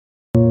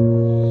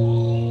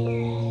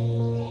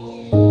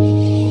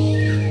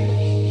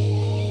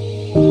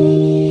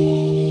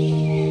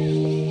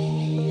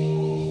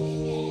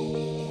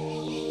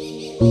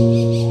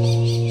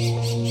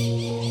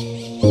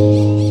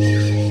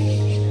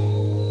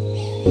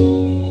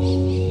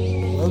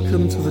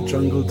Welcome to the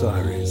Jungle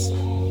Diaries,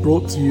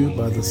 brought to you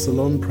by the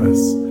Salon Press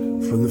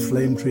from the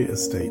Flametree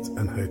Estate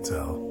and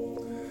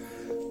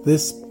Hotel.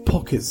 This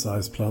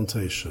pocket-sized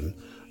plantation,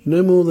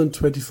 no more than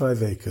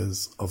 25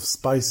 acres of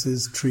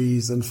spices,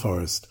 trees and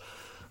forest,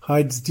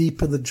 hides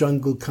deep in the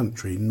jungle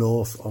country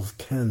north of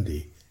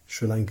Kandy,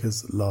 Sri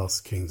Lanka's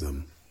last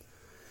kingdom.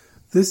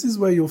 This is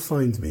where you'll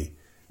find me,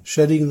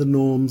 shedding the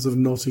norms of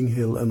Notting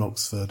Hill and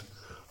Oxford,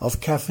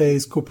 of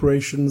cafes,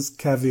 corporations,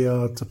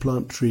 caviar, to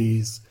plant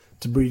trees,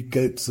 to breed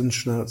goats and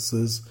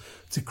schnauzers,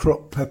 to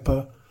crop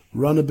pepper,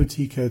 run a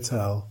boutique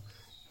hotel,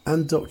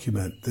 and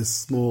document this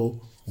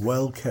small,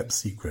 well-kept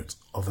secret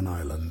of an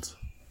island.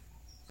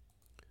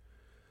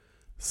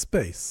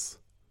 Space,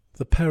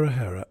 the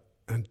Perhera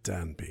and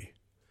Danby,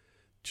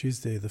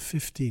 Tuesday the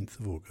 15th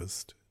of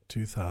August,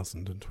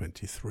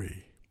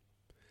 2023.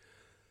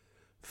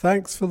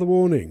 Thanks for the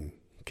warning,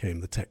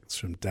 came the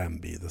text from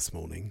Danby this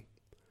morning.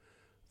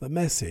 The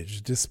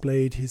message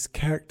displayed his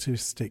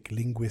characteristic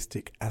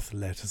linguistic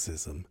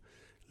athleticism,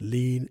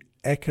 lean,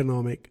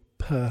 economic,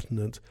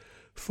 pertinent,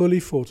 fully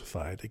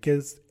fortified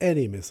against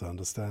any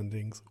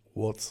misunderstandings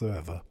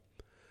whatsoever.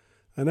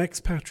 An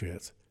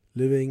expatriate,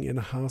 living in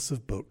a house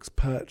of books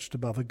perched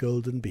above a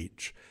golden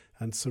beach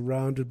and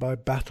surrounded by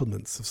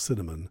battlements of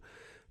cinnamon,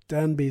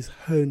 Danby's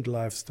honed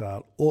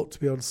lifestyle ought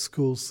to be on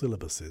school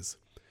syllabuses.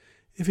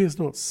 If he is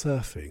not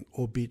surfing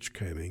or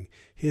beachcombing,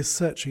 he is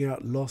searching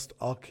out lost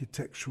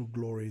architectural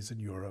glories in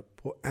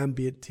Europe or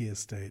ambient tea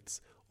estates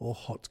or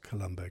hot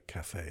Colombo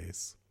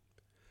cafes.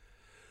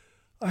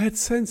 I had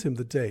sent him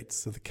the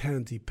dates of the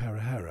Kandy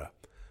Perehera,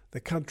 the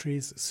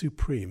country's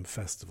supreme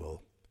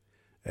festival.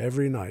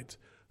 Every night,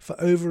 for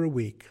over a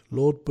week,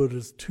 Lord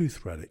Buddha's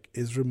tooth relic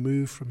is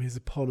removed from his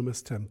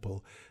eponymous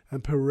temple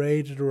and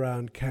paraded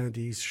around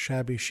Kandy's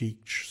shabby-chic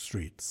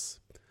streets.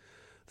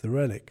 The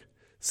relic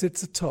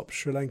sits atop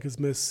Sri Lanka's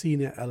most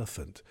senior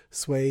elephant,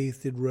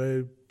 swathed in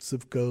robes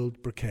of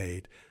gold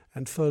brocade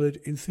and followed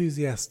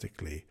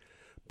enthusiastically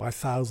by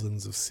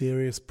thousands of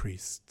serious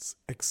priests,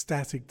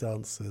 ecstatic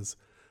dancers,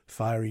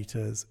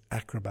 fire-eaters,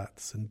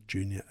 acrobats and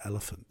junior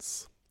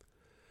elephants.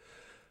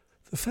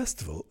 The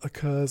festival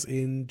occurs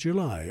in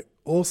July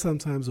or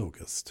sometimes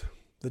August.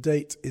 The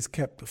date is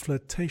kept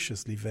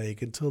flirtatiously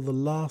vague until the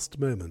last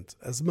moment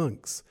as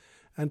monks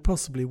and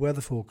possibly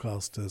weather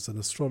forecasters and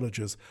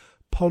astrologers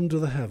ponder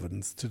the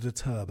heavens to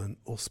determine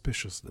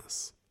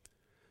auspiciousness.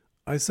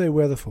 I say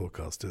weather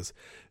forecasters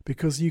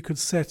because you could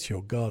set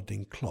your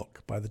gardening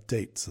clock by the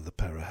dates of the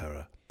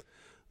Perhera.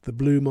 The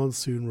blue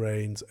monsoon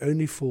rains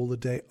only fall the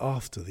day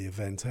after the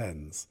event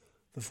ends.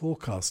 The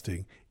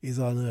forecasting is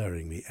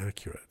unerringly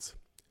accurate.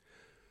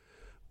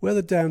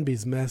 Whether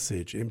Danby's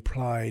message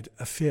implied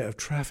a fear of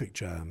traffic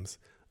jams,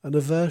 an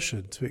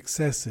aversion to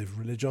excessive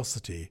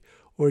religiosity,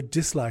 or a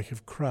dislike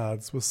of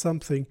crowds was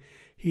something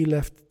he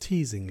left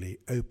teasingly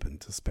open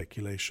to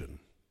speculation.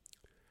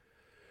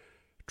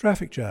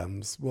 Traffic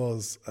jams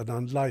was an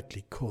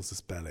unlikely casus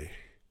belli.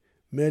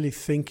 Merely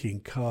thinking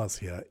cars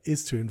here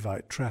is to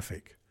invite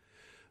traffic,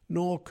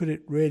 nor could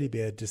it really be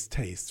a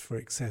distaste for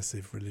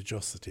excessive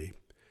religiosity.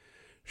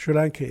 Sri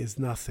Lanka is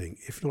nothing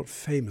if not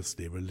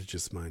famously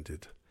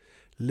religious-minded.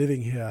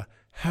 Living here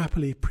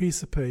happily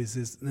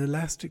presupposes an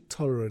elastic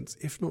tolerance,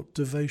 if not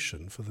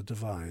devotion, for the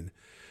divine,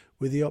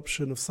 with the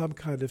option of some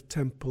kind of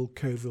temple,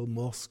 covil,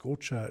 mosque or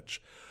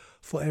church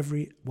for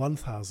every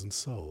 1,000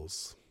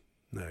 souls.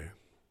 No.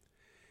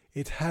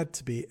 It had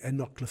to be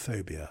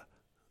enochlophobia.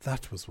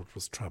 That was what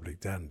was troubling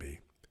Danby.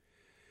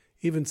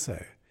 Even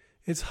so,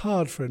 it's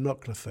hard for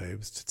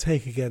enochlophobes to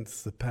take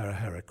against the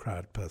Perhera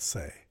crowd per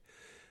se.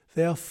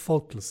 They are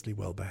faultlessly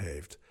well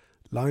behaved,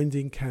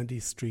 lining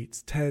Kandy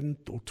streets 10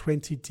 or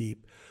 20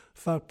 deep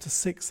for up to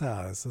 6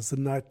 hours as the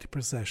nightly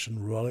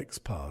procession rollicks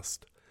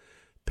past.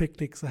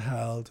 Picnics are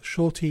held,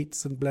 short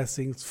eats and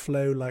blessings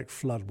flow like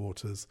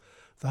floodwaters.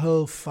 The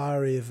whole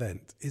fiery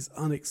event is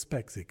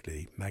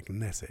unexpectedly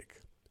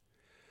magnetic.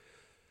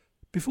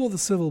 Before the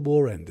Civil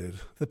War ended,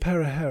 the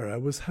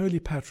Perhera was wholly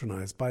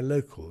patronised by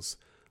locals,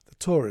 the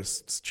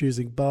tourists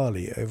choosing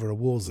Bali over a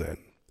war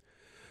zone.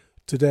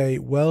 Today,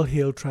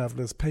 well-heeled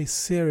travellers pay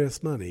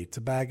serious money to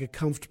bag a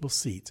comfortable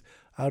seat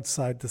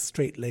outside the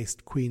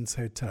straight-laced Queen's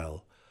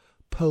Hotel,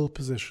 pole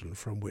position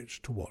from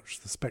which to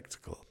watch the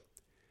spectacle.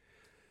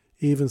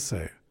 Even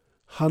so,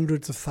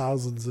 hundreds of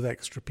thousands of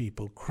extra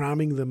people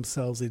cramming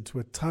themselves into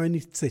a tiny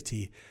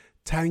city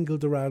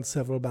tangled around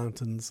several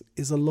mountains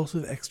is a lot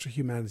of extra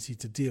humanity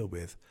to deal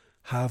with,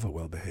 however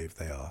well-behaved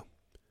they are.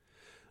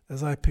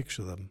 As I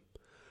picture them,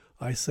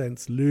 I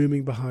sense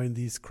looming behind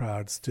these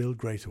crowds still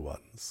greater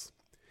ones.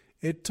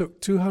 It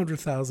took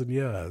 200,000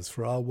 years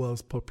for our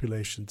world's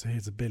population to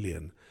hit 1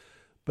 billion,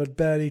 but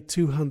barely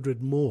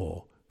 200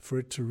 more for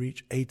it to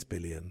reach 8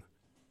 billion.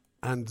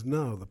 And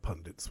now the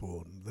pundits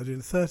warn that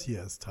in 30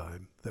 years'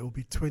 time there will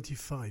be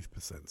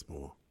 25%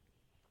 more.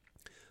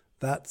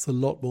 That's a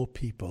lot more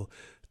people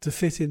to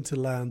fit into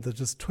land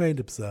that, as Twain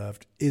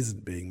observed,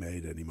 isn't being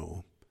made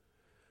anymore.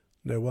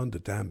 No wonder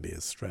Danby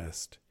is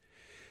stressed.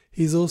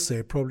 He's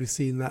also probably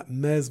seen that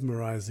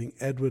mesmerising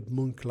Edvard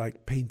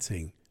Munch-like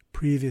painting,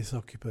 previous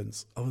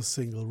occupants of a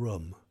single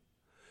room.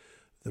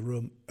 The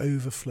room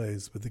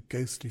overflows with the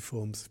ghostly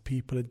forms of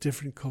people in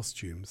different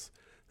costumes,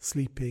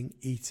 sleeping,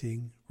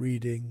 eating,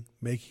 reading,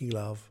 making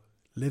love,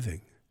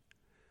 living.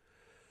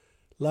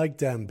 Like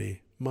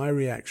Danby, my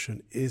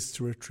reaction is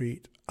to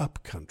retreat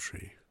up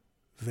country,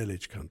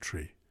 village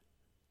country,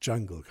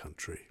 jungle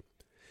country.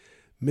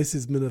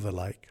 Mrs.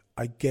 Miniver-like,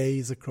 I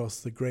gaze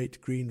across the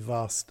great green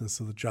vastness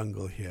of the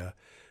jungle here,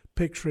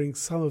 picturing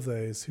some of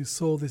those who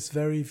saw this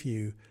very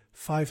view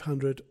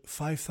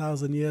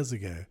 5,000 years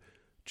ago,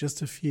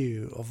 just a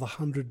few of the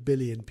 100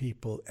 billion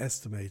people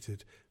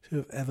estimated to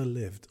have ever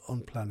lived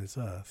on planet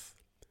Earth.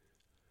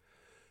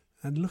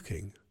 And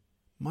looking,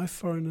 my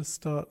foreigner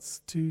starts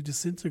to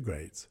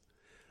disintegrate.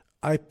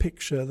 I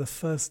picture the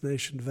First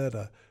Nation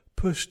Whether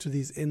pushed to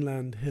these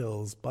inland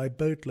hills by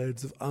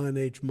boatloads of Iron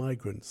Age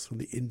migrants from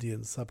the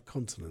Indian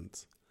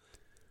subcontinent.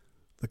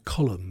 The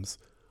columns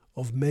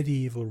of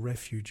medieval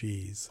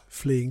refugees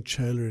fleeing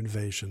Chola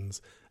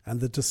invasions and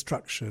the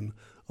destruction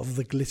of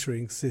the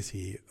glittering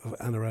city of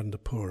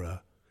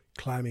Anuradhapura,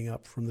 climbing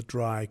up from the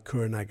dry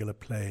Kurunegala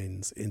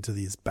plains into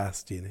these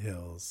bastion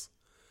hills.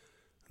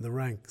 And the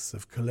ranks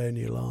of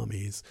colonial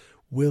armies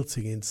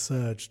wilting in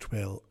surge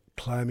twill,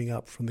 climbing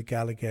up from the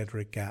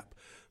Gallagher Gap,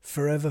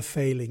 forever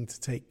failing to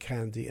take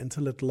Kandy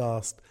until at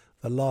last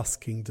the last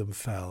kingdom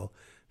fell,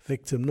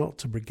 victim not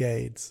to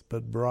brigades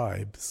but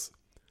bribes.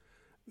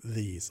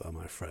 These are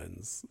my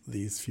friends,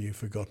 these few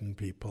forgotten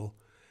people,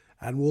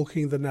 and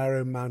walking the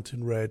narrow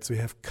mountain roads we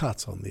have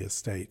cut on the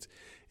estate,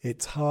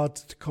 it's hard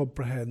to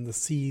comprehend the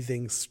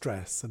seething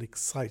stress and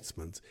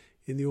excitement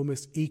in the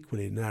almost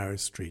equally narrow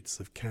streets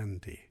of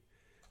Kandy.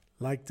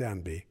 Like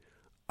Danby,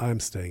 I'm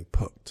staying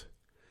put.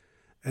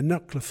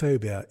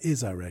 Enoclophobia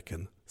is, I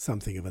reckon,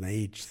 something of an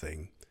age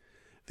thing.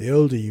 The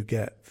older you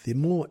get, the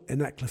more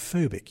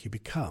enoclophobic you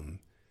become.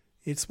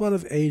 It's one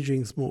of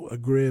aging's more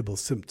agreeable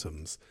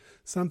symptoms,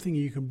 something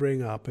you can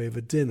bring up over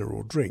dinner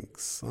or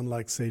drinks,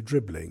 unlike, say,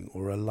 dribbling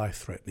or a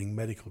life-threatening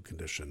medical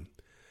condition.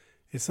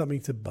 It's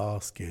something to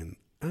bask in,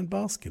 and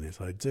bask in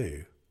it I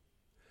do.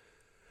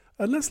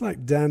 Unless,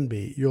 like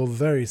Danby, you're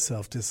very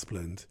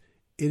self-disciplined,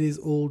 it is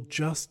all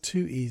just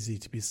too easy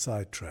to be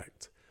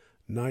sidetracked.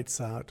 Nights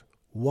out,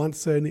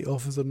 once only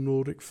offers of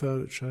Nordic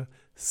furniture,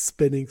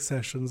 spinning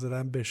sessions at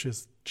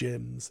ambitious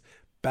gyms,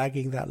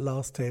 bagging that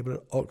last table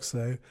at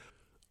Oxo,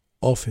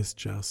 office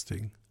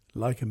jousting,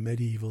 like a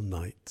medieval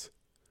knight.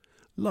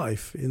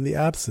 Life, in the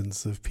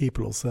absence of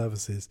people or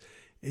services,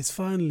 is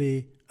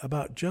finally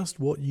about just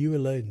what you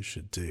alone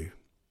should do.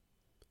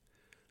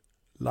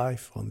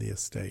 Life on the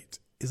estate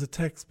is a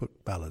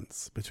textbook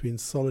balance between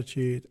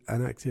solitude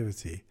and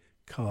activity,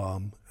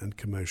 calm and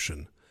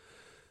commotion.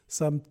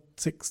 Some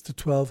 6 to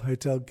 12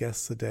 hotel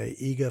guests a day,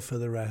 eager for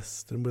the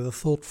rest and with a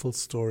thoughtful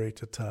story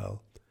to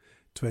tell.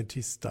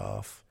 20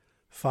 staff,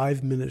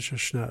 5 miniature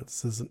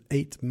schnauzers and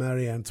 8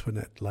 Marie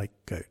Antoinette-like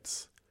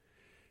goats.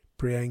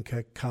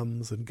 Priyanka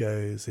comes and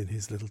goes in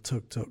his little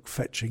tuk-tuk,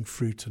 fetching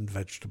fruit and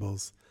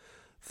vegetables.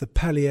 The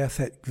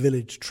Paliathec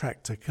village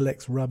tractor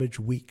collects rubbish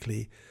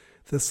weekly.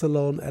 The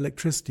Ceylon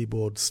electricity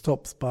board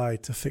stops by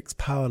to fix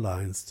power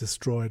lines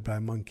destroyed by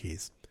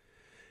monkeys.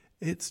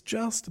 It's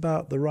just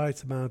about the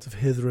right amount of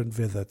hither and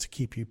thither to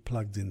keep you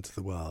plugged into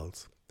the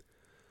world.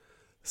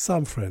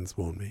 Some friends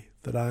warn me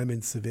that I am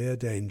in severe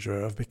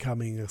danger of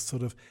becoming a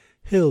sort of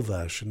hill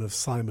version of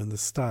Simon the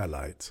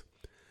Stylite.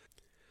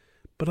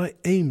 But I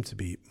aim to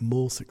be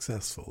more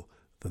successful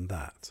than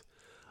that.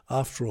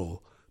 After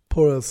all,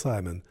 poor old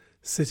Simon,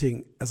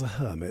 sitting as a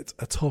hermit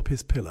atop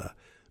his pillar,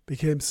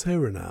 became so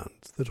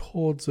renowned that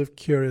hordes of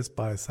curious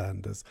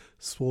bystanders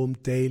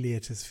swarmed daily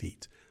at his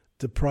feet,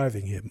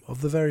 depriving him of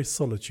the very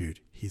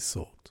solitude he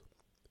sought.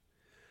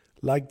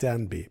 Like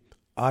Danby,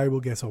 I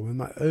will get on with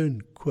my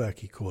own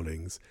quirky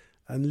callings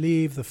and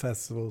leave the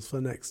festivals for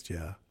next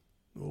year,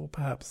 or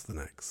perhaps the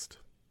next.